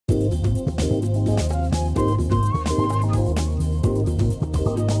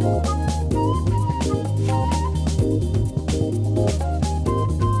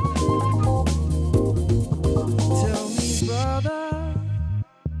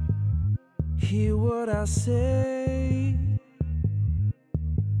Hear what I say.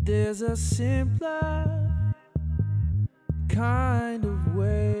 There's a simpler kind of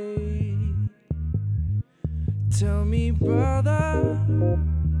way. Tell me, brother,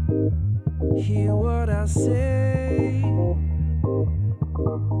 hear what I say.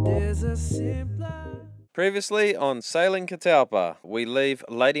 There's a simpler. Previously on Sailing Catalpa, we leave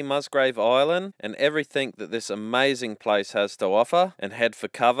Lady Musgrave Island and everything that this amazing place has to offer and head for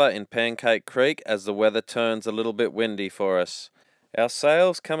cover in Pancake Creek as the weather turns a little bit windy for us. Our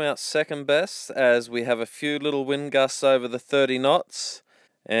sails come out second best as we have a few little wind gusts over the 30 knots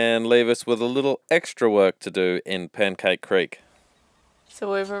and leave us with a little extra work to do in Pancake Creek.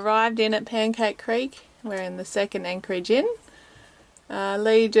 So we've arrived in at Pancake Creek. We're in the second anchorage in.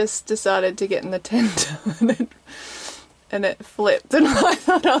 Lee just decided to get in the tent and it flipped, and I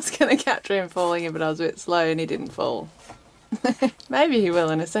thought I was going to capture him falling in, but I was a bit slow and he didn't fall. Maybe he will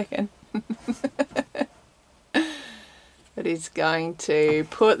in a second. But he's going to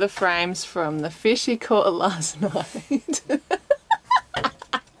put the frames from the fish he caught last night.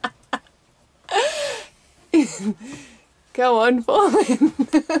 Go on, fall in.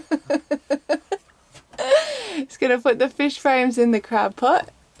 He's going to put the fish frames in the crab pot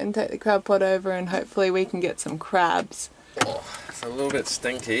and take the crab pot over, and hopefully we can get some crabs. Oh, it's a little bit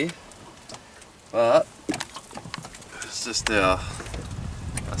stinky, but it's just I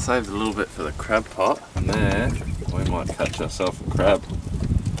saved a little bit for the crab pot, and there we might catch ourselves a crab.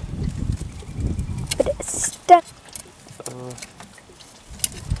 But it's stuck.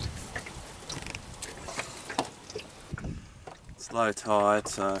 It's low tide,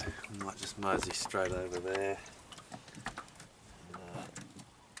 so I might just mosey straight over there.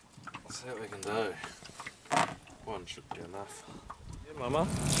 See what we can do. One should be enough. Yeah, Mama.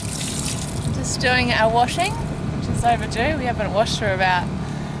 Just doing our washing, which is overdue. We haven't washed for about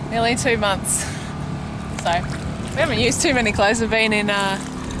nearly 2 months. So we haven't used too many clothes. We've been in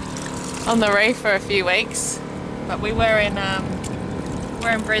on the reef for a few weeks, but we're in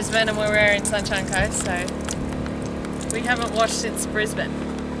Brisbane and we were in Sunshine Coast, so we haven't washed since Brisbane,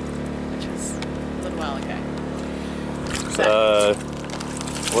 which was a little while ago. So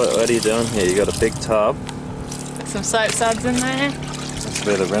what are you doing here? You got a big tub. Put some soap suds in there. That's a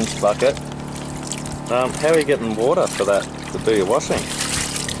bit of rinse bucket. How are you getting water for that to do your washing?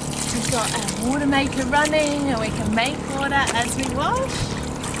 We've got a water maker running and we can make water as we wash.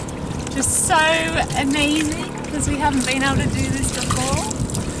 Just so amazing because we haven't been able to do this before.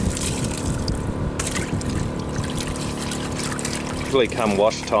 Usually come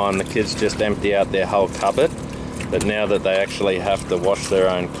wash time, the kids just empty out their whole cupboard. But now that they actually have to wash their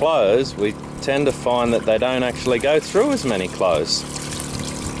own clothes, we tend to find that they don't actually go through as many clothes.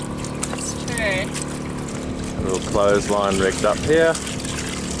 That's true. A little clothesline rigged up here.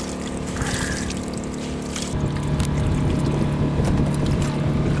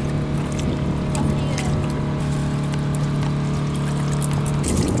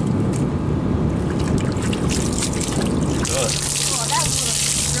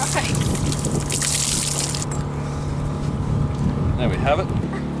 There we have it.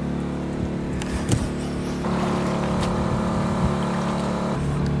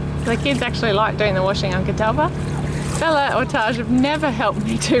 The kids actually like doing the washing on Catalpa. Bella or Taj have never helped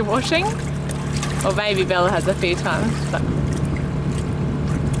me do washing. Or maybe Bella has a few times, but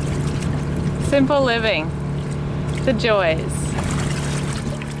simple living. The joys.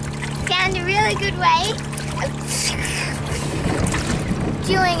 Found a really good way of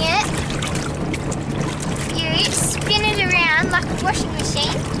doing it. You spin it around like a washing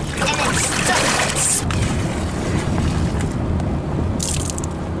machine and it stops.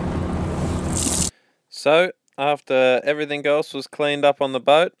 So, after everything else was cleaned up on the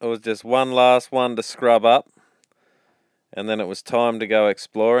boat, it was just one last one to scrub up. And then it was time to go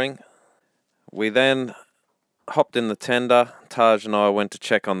exploring. We then hopped in the tender. Taj and I went to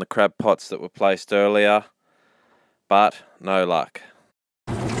check on the crab pots that were placed earlier. But, no luck.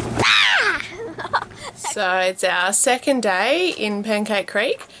 So it's our second day in Pancake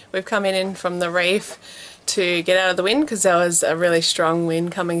Creek. We've come in from the reef to get out of the wind because there was a really strong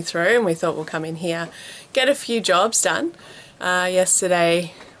wind coming through, and we thought we'll come in here, get a few jobs done.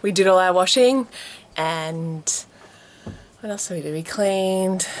 Yesterday we did all our washing, and what else did we do? We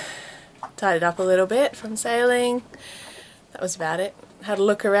cleaned, tidied up a little bit from sailing. That was about it. Had a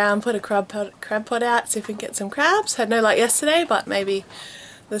look around, put a crab pot out, see if we can get some crabs. Had no luck yesterday, but maybe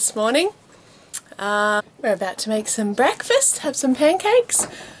this morning. We're about to make some breakfast, have some pancakes.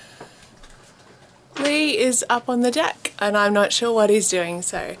 Lee is up on the deck and I'm not sure what he's doing,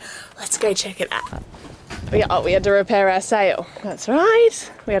 so let's go check it out. we had to repair our sail. That's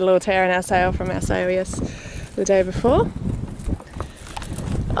right. We had a little tear in our sail from our sail, the day before.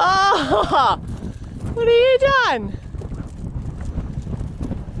 Oh, what have you done?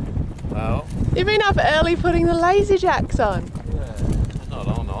 Well, You've been up early putting the lazy jacks on. yeah, not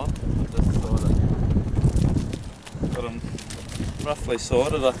all night. Just sort of got them roughly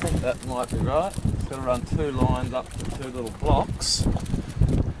sorted. I think that might be right. Got to run 2 lines up to 2 little blocks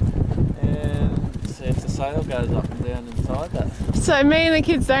and see if the sail goes up and down inside that. So me and the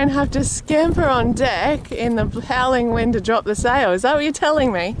kids don't have to scamper on deck in the howling wind to drop the sail. Is that what you're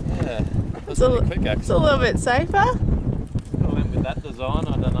telling me? Yeah, that's really quick actually. It's a little bit safer. I went with that design,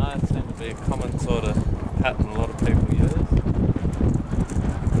 I don't know, it seemed to be a common sort of pattern a lot of people use.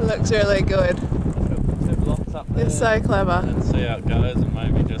 It looks really good. Put the 2 blocks up there. You're so clever. And see how it goes, and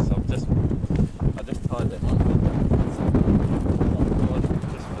maybe I just tied them on.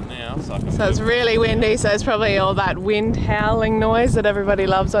 Just for now, so I can So it's really windy, so it's probably all that wind howling noise that everybody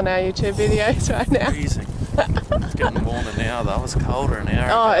loves on our YouTube videos right now. freezing. It's getting warmer now though, it's colder an hour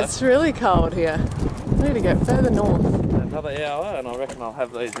Oh, ago. it's really cold here. We need to get further north. Another hour and I reckon I'll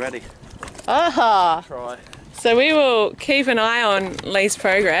have these ready. Aha! Try. So we will keep an eye on Lee's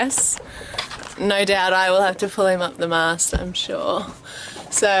progress. No doubt I will have to pull him up the mast, I'm sure.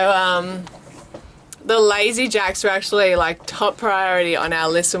 So the lazy jacks were actually like top priority on our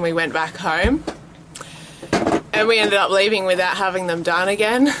list when we went back home. And we ended up leaving without having them done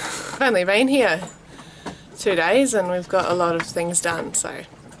again. I've only been here 2 days and we've got a lot of things done, so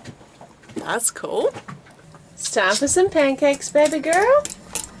that's cool. It's time for some pancakes, baby girl.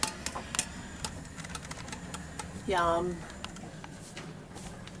 Yum.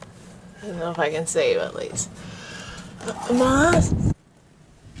 I don't know if I can see you at least. Mars.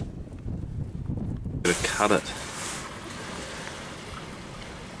 Gotta cut it.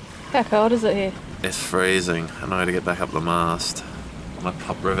 How cold is it here? It's freezing. I know how to get back up the mast. My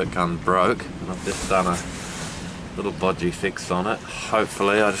pop rivet gun broke and I've just done a little bodgy fix on it.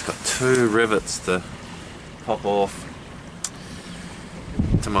 Hopefully I just got 2 rivets to pop off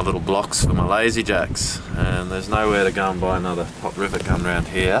to my little blocks for my lazy jacks, and there's nowhere to go and buy another pop rivet gun around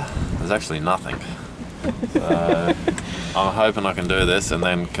here. There's actually nothing. So I'm hoping I can do this and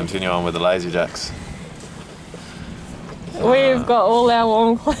then continue on with the lazy jacks. We've got all our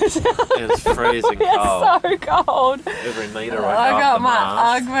warm clothes out. It's freezing cold. It's so cold. Every metre I I got the my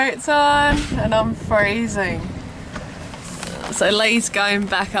mast. Ugg boots on and I'm freezing. So Lee's going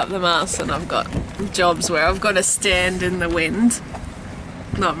back up the mast and I've got jobs where I've got to stand in the wind.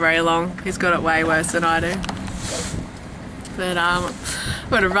 Not very long. He's got it way worse than I do. But I've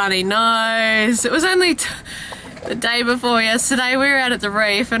got a runny nose. It was only the day before yesterday we were out at the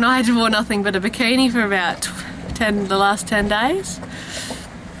Reef and I wore nothing but a bikini for about the last 10 days.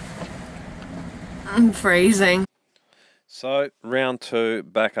 I'm freezing. So round 2,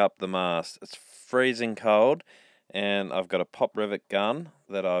 back up the mast. It's freezing cold and I've got a pop rivet gun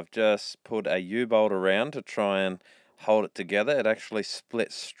that I've just put a U-bolt around to try and hold it together. It actually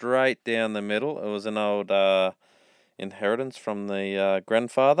split straight down the middle. It was an old inheritance from the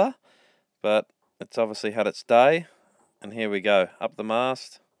grandfather, but it's obviously had its day, and here we go, up the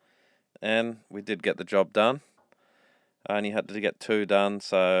mast, and we did get the job done. I only had to get 2 done,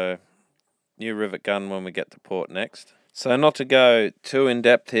 so new rivet gun when we get to port next. So not to go too in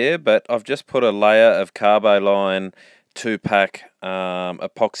depth here, but I've just put a layer of Carboline 2-pack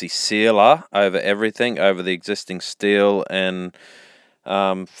epoxy sealer over everything, over the existing steel and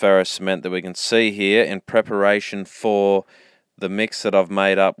ferrous cement that we can see here, in preparation for the mix that I've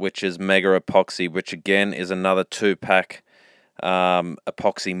made up, which is Mega Epoxy, which again is another 2-pack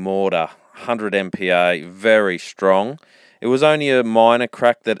epoxy mortar, 100 MPa, very strong. It was only a minor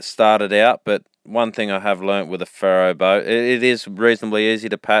crack that it started out, but one thing I have learnt with a ferro boat, it is reasonably easy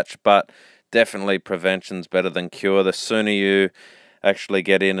to patch, but definitely prevention's better than cure. The sooner you actually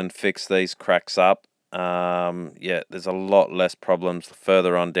get in and fix these cracks up, yeah, there's a lot less problems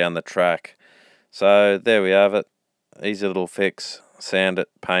further on down the track. So there we have it. Easy little fix. Sand it,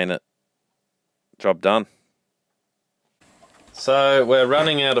 paint it. Job done. So we're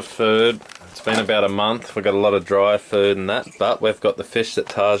running out of food. It's been about a month. We've got a lot of dry food and that, but we've got the fish that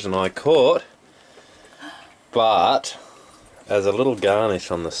Taj and I caught. But as a little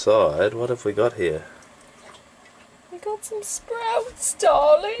garnish on the side, what have we got here? We got some sprouts,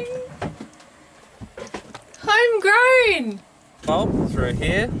 darling. Homegrown. Bolt through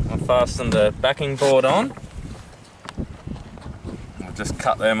here. I fastened a backing board on. I've just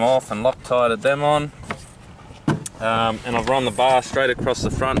cut them off and Loctited them on. And I've run the bar straight across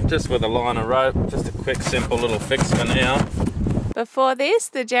the front just with a line of rope. Just a quick simple little fix for now. Before this,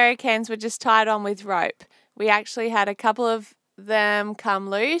 the jerry cans were just tied on with rope. we actually had a couple of them come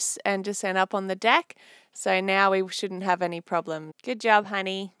loose and just end up on the deck. So now we shouldn't have any problem. Good job,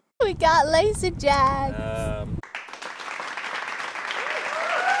 honey. We got laser jags.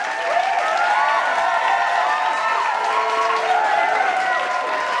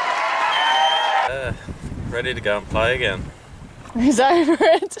 Ready to go and play again. He's over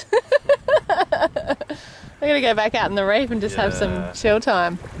it. We're going to go back out in the reef and just have some chill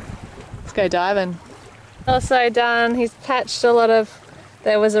time. Let's go diving. Also done, he's patched a lot of,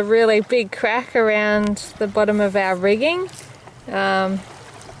 there was a really big crack around the bottom of our rigging. And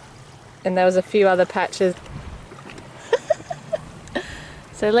there was a few other patches.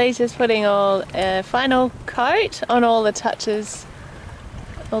 So Lee's just putting all a final coat on all the touches,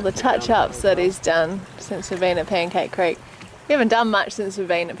 all the touch-ups that he's done since we've been at Pancake Creek. We haven't done much since we've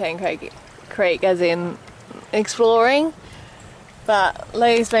been at Pancake Creek, as in exploring, but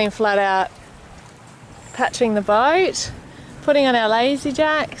Lee's been flat out patching the boat, putting on our lazy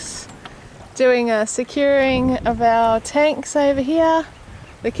jacks, doing a securing of our tanks over here.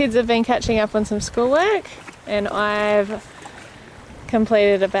 The kids have been catching up on some schoolwork, and I've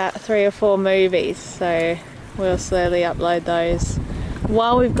completed about 3 or 4 movies, so we'll slowly upload those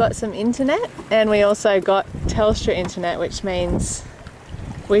while we've got some internet. And we also got Telstra internet, which means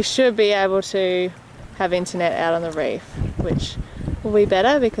we should be able to have internet out on the reef, which will be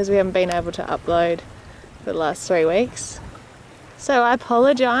better because we haven't been able to upload for the last 3 weeks. So I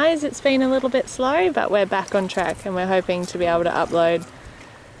apologise, it's been a little bit slow, but we're back on track and we're hoping to be able to upload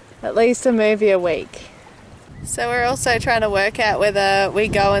at least a movie a week. So we're also trying to work out whether we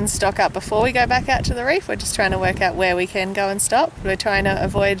go and stock up before we go back out to the reef. We're just trying to work out where we can go and stop. We're trying to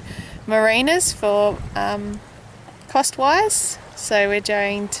avoid marinas for cost-wise. So we're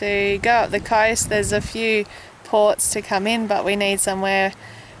going to go up the coast. There's a few ports to come in, but we need somewhere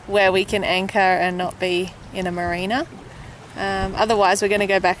where we can anchor and not be in a marina. Otherwise we're going to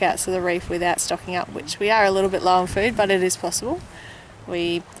go back out to the reef without stocking up, which we are a little bit low on food, but it is possible.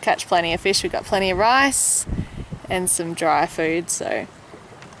 We catch plenty of fish, we've got plenty of rice and some dry food, so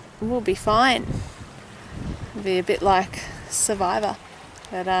we'll be fine. It'll be a bit like Survivor.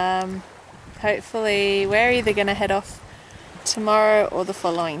 But hopefully we're either going to head off tomorrow or the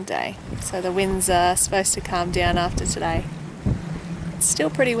following day. So the winds are supposed to calm down after today. It's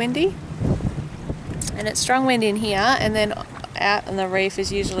still pretty windy, and it's strong wind in here, and then out on the reef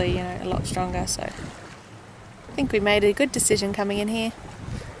is usually, you know, a lot stronger. So I think we made a good decision coming in here,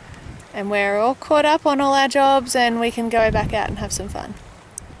 and we're all caught up on all our jobs and we can go back out and have some fun.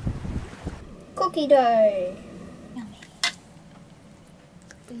 Cookie dough. Yummy.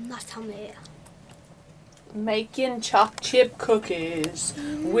 Yummy. Making choc chip cookies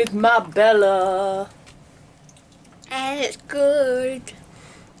with my Bella. And it's good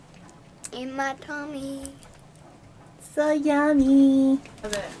in my tummy. So yummy.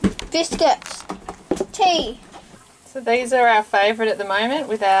 Biscuits. Tea. So these are our favourite at the moment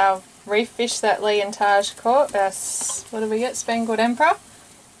with our reef fish that Lee and Taj caught. Our, what did we get? Spangled Emperor.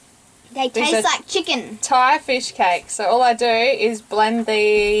 They taste like chicken. Thai fish cake. So all I do is blend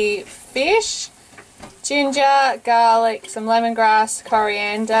the fish, ginger, garlic, some lemongrass,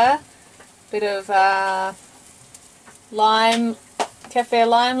 coriander, bit of lime, kaffir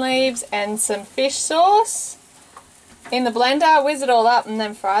lime leaves and some fish sauce in the blender, whiz it all up and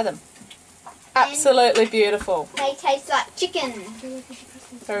then fry them. Absolutely beautiful. They taste like chicken.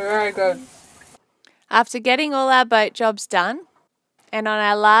 They're very good. After getting all our boat jobs done, and on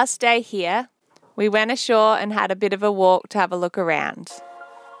our last day here, we went ashore and had a bit of a walk to have a look around.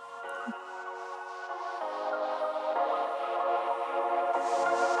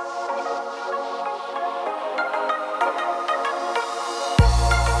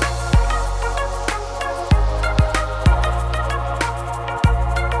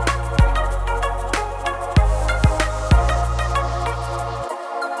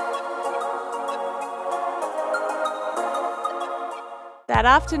 That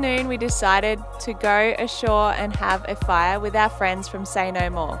afternoon we decided to go ashore and have a fire with our friends from Say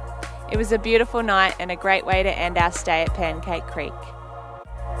No More. It was a beautiful night and a great way to end our stay at Pancake Creek.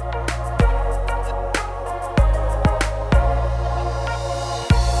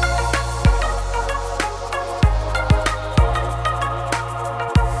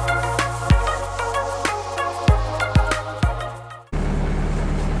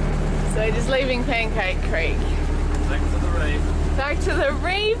 So just leaving Pancake Creek. Back to the reef. Back to the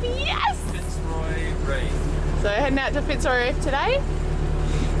reef, yes! Fitzroy Reef. So heading out to Fitzroy Reef today.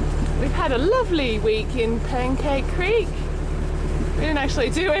 We've had a lovely week in Pancake Creek. We didn't actually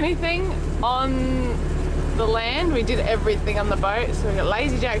do anything on the land. We did everything on the boat. So we got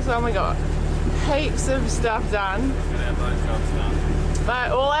lazy jacks on, we got heaps of stuff done. Get our boat jobs done.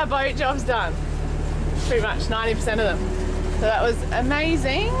 But all our boat jobs done. Pretty much 90% of them. So that was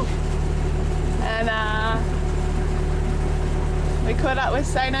amazing. And we caught up with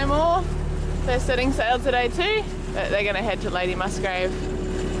Say No More. They're setting sail today too, but they're gonna head to Lady Musgrave.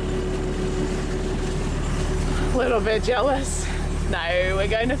 A little bit jealous. No, we're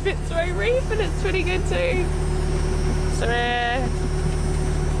going to Fitzgerald Reef and it's pretty good too. So we're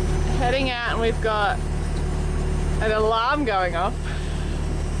heading out and we've got an alarm going off.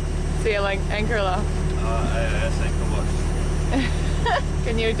 See your anchor alarm. AOS anchor watch.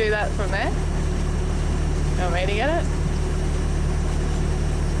 Can you do that from there? You want me to get it?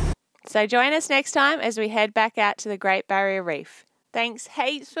 So join us next time as we head back out to the Great Barrier Reef. Thanks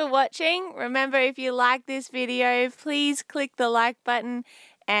heaps for watching. Remember, if you like this video, please click the like button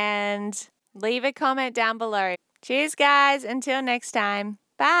and leave a comment down below. Cheers guys, until next time.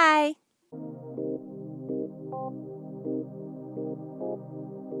 Bye.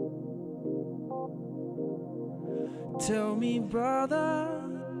 Tell me, brother,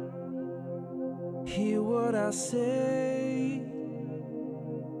 hear what I say.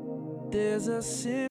 There's a